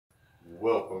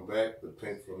Welcome back to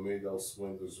Pink Flamingo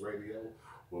Swingers Radio,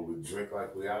 where we drink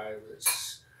like we Irish,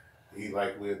 eat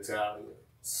like we Italian,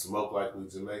 smoke like we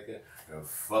Jamaican, and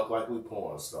fuck like we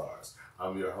porn stars.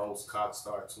 I'm your host,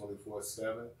 Cockstar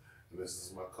 24/7, and this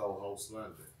is my co-host,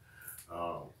 London.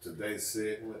 Today's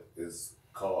segment is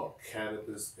called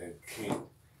Cannabis and Kink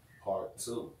Part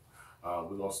 2.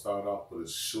 We're going to start off with a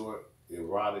short,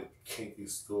 erotic, kinky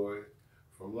story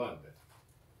from London.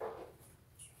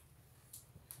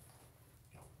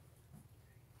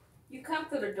 You come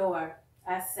through the door.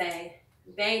 I say,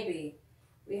 baby,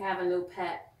 we have a new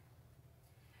pet.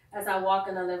 As I walk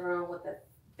in the living room with a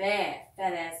bad,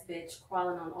 fat-ass bitch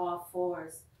crawling on all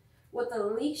fours with a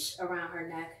leash around her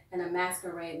neck and a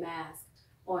masquerade mask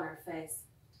on her face.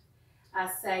 I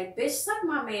say, bitch, suck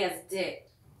my man's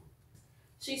dick.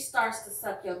 She starts to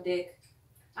suck your dick.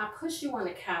 I push you on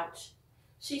the couch.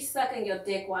 She's sucking your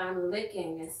dick while I'm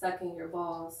licking and sucking your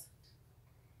balls.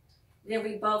 Then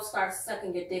we both start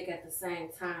sucking your dick at the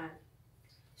same time.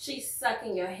 She's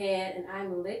sucking your head and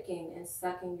I'm licking and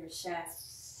sucking your shaft.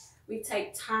 We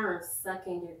take turns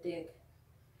sucking your dick,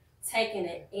 taking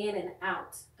it in and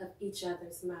out of each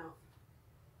other's mouth.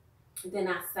 Then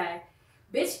I say,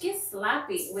 bitch, get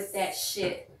sloppy with that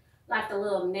shit like the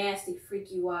little nasty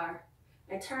freak you are,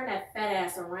 and turn that fat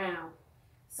ass around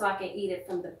so I can eat it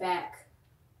from the back.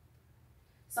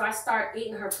 So I start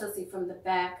eating her pussy from the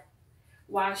back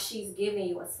while she's giving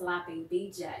you a sloppy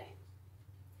BJ.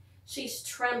 She's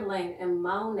trembling and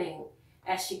moaning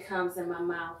as she comes in my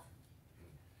mouth.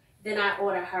 Then I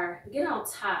order her, get on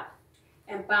top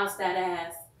and bounce that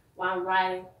ass while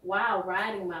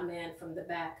riding my man from the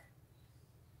back.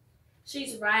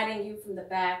 She's riding you from the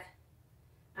back.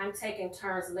 I'm taking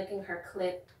turns licking her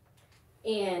clit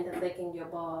and licking your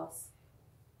balls.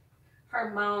 Her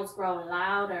moans grow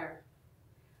louder.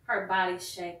 Her body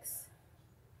shakes.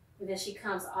 And then she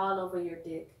comes all over your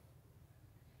dick.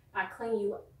 I clean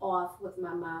you off with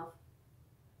my mouth.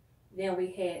 Then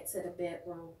we head to the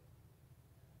bedroom.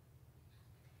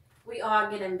 We all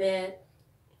get in bed.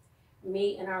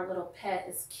 Me and our little pet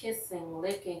is kissing,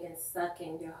 licking, and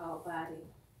sucking your whole body.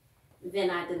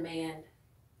 Then I demand,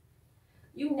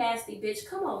 you nasty bitch,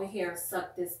 come over here and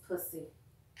suck this pussy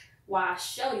while I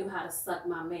show you how to suck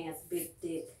my man's big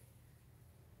dick.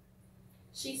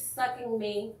 She's sucking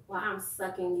me while I'm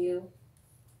sucking you.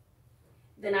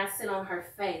 Then I sit on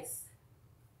her face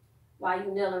while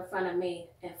you kneel in front of me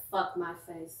and fuck my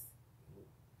face.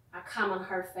 I come on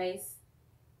her face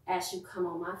as you come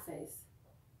on my face.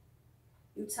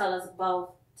 You tell us both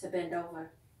to bend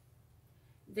over.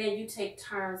 Then you take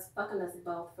turns fucking us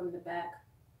both from the back.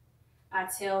 I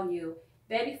tell you,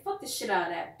 baby, fuck the shit out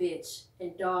of that bitch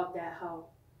and dog that hoe.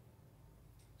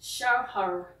 Show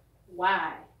her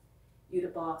why you the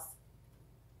boss.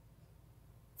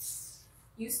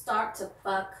 You start to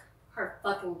fuck her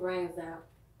fucking brains out.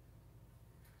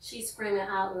 She's screaming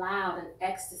out loud in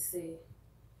ecstasy.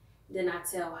 Then I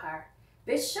tell her,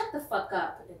 bitch, shut the fuck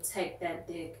up and take that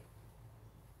dick.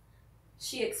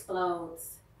 She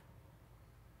explodes.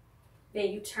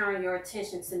 Then you turn your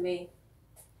attention to me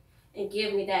and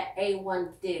give me that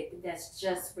A1 dick that's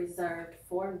just reserved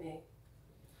for me.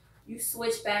 You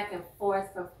switch back and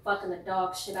forth from fucking the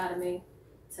dog shit out of me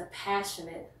to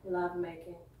passionate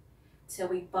lovemaking till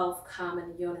we both come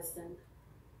in unison.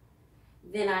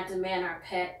 Then I demand our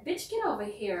pet, bitch, get over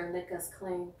here and lick us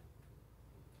clean.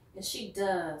 And she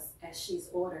does as she's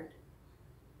ordered.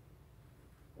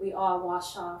 We all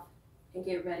wash off and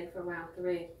get ready for round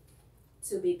 3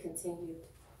 to be continued.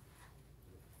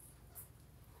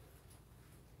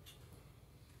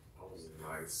 That was a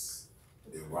nice,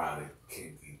 erotic,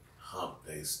 kinky hump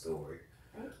day story.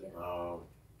 Thank you. I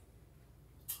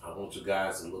want you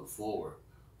guys to look forward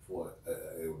for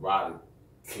an erotic,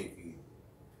 kinky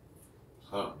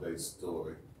hump day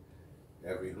story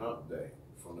every hump day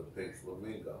from the Pink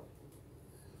Flamingo.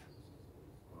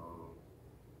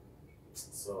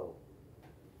 So,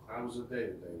 how was your day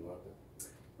today, London?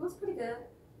 It was pretty good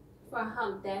for a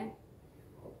hump day.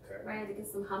 Okay. Ready to get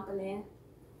some humping in.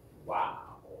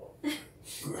 Wow.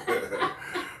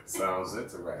 Sounds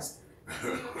interesting.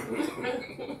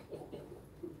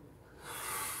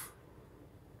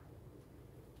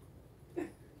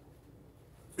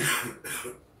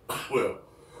 Well,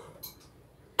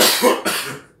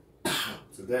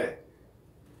 today,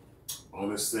 on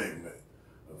this segment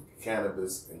of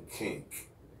Cannabis and Kink,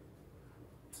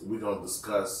 we're going to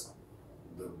discuss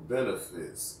the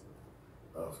benefits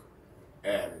of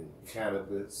adding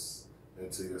cannabis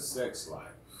into your sex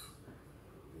life.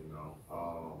 You know,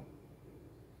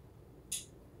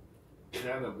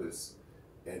 cannabis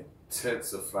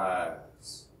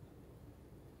intensifies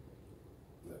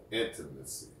the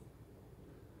intimacy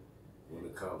when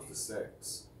it comes to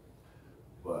sex.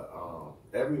 But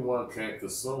everyone can't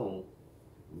consume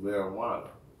marijuana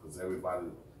because everybody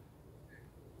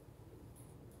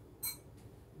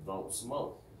don't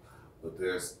smoke. But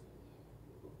there's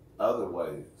other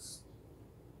ways.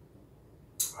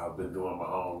 I've been doing my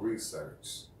own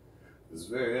research. It's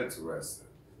very interesting.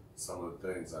 Some of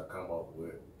the things I come up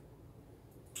with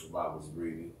if I was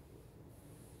reading,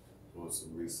 doing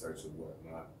some research and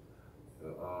whatnot.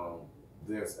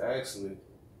 There's actually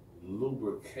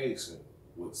lubrication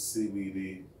with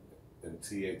CBD and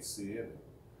THC in it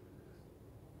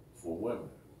for women.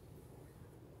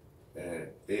 And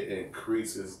it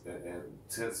increases and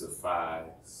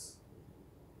intensifies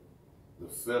the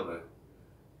feeling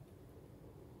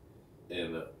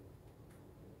in the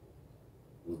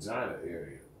vagina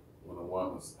area when a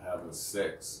woman's having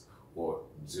sex or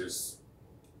just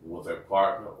with a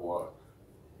partner or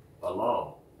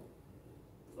alone,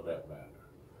 for that matter.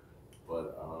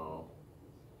 But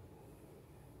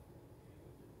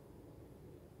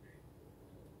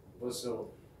what's your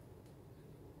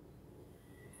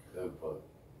input?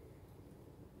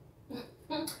 I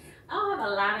don't have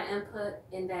a lot of input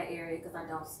in that area because I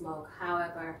don't smoke.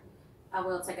 However, I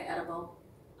will take an edible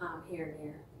here and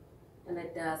there, and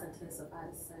it does intensify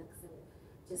the sex and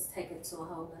just take it to a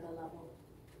whole nother level.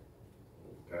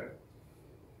 Okay.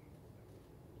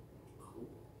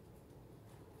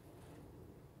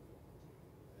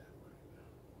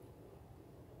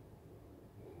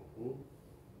 Cool.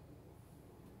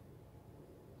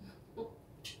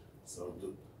 So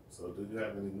do you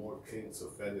have any more kinks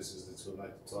or fetishes that you'd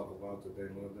like to talk about today,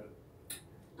 Linda?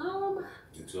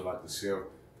 That you'd like to share?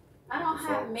 I don't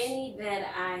have many that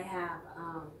I have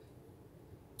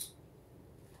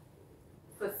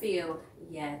fulfilled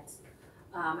yet.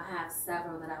 I have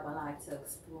several that I would like to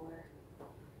explore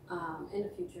in the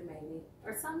future, maybe.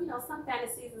 Or some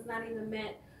fantasies is not even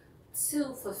meant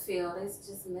to fulfill. It's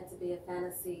just meant to be a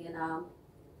fantasy, and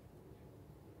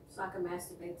so I can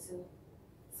masturbate too.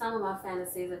 Some of my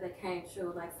fantasies, if they came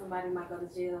true, like somebody might go to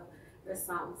jail or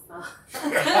something, so, so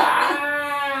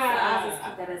I'll just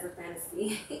keep that as a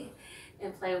fantasy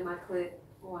and play with my clit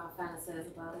while I fantasize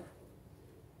about it.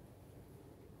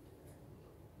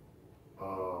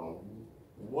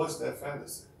 What's that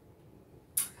fantasy?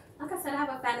 Like I said, I have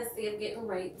a fantasy of getting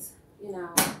raped,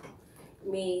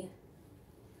 me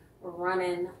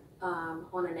running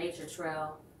on a nature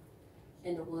trail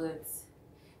in the woods,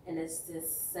 and it's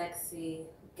this sexy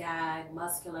guy,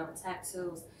 muscular with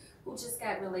tattoos, who just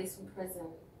got released from prison.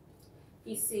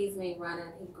 He sees me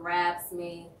running, he grabs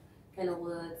me in the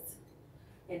woods,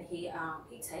 and he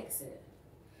takes it.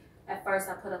 At first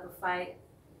I put up a fight,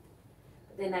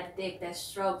 but then that dick, that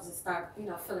strokes, and start,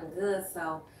 feeling good,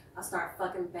 so I start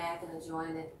fucking back and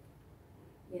enjoying it,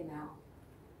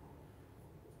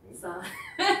 So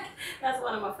that's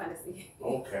one of my fantasies.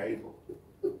 Okay,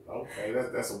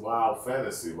 that's a wild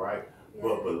fantasy, right? Yeah.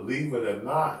 But believe it or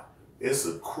not, it's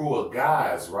a crew of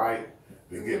guys, right,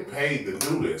 that get paid to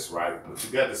do this, right? But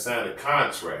you got to sign a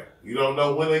contract. You don't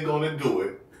know when they're going to do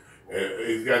it.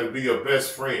 It's got to be your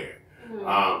best friend.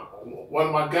 One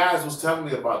of my guys was telling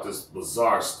me about this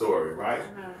bizarre story, right?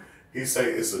 He said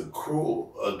it's a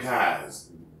crew of guys.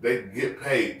 They get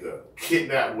paid to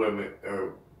kidnap women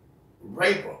and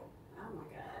rape them. Oh my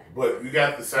God. But you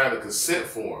got to sign a consent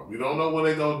form. You don't know when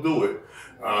they're going to do it.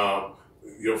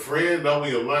 Your friend know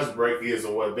when your lunch break is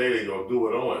and what day they're going to do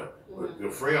it on. But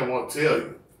your friend won't tell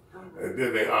you. And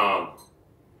then they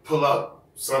pull up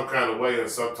some kind of way in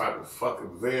some type of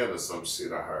fucking van or some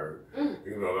shit, I heard.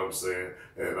 You know what I'm saying?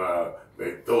 And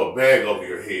they throw a bag over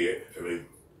your head and they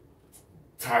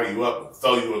tie you up and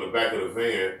throw you in the back of the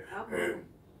van and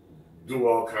do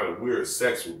all kind of weird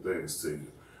sexual things to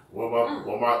you.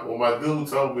 When my dude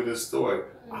told me this story,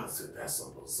 I said, that's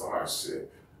some bizarre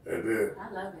shit. And then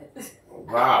I love it.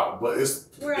 Wow, but it's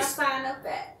where I sign up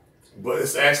at. But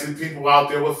it's actually people out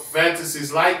there with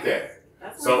fantasies like that.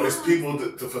 So it's people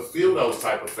to fulfill those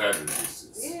type of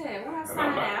fantasies. Yeah, where I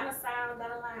sign at, I'm a sign on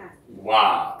that line.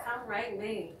 Wow. Come right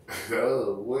me.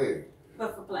 Oh, wait.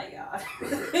 But for play, y'all.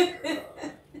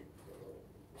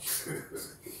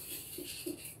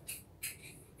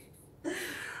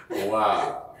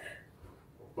 Wow.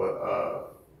 But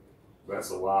that's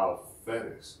a wild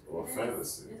fetish or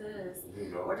fantasy. It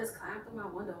is. Or just climb through my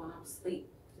window when I'm asleep.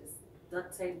 Just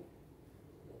duct tape.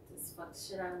 Just fuck the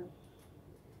shit out of me.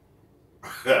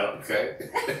 Okay.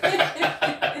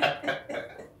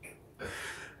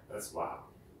 That's wild.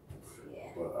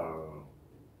 Yeah. But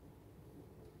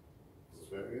it's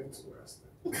very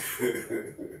interesting.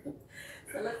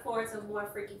 So look forward to more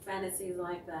freaky fantasies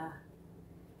like that.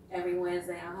 Every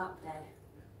Wednesday on Hump Day.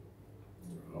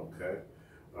 Okay.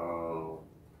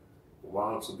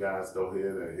 Why don't you guys go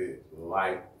ahead and hit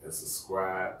like and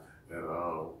subscribe? And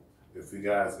if you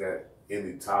guys got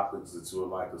any topics that you would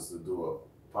like us to do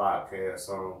a podcast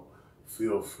on,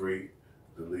 feel free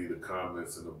to leave the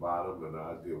comments in the bottom,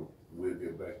 and we'll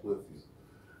get back with you.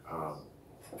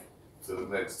 Till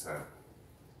the next time.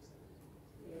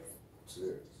 Yes.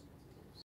 Cheers.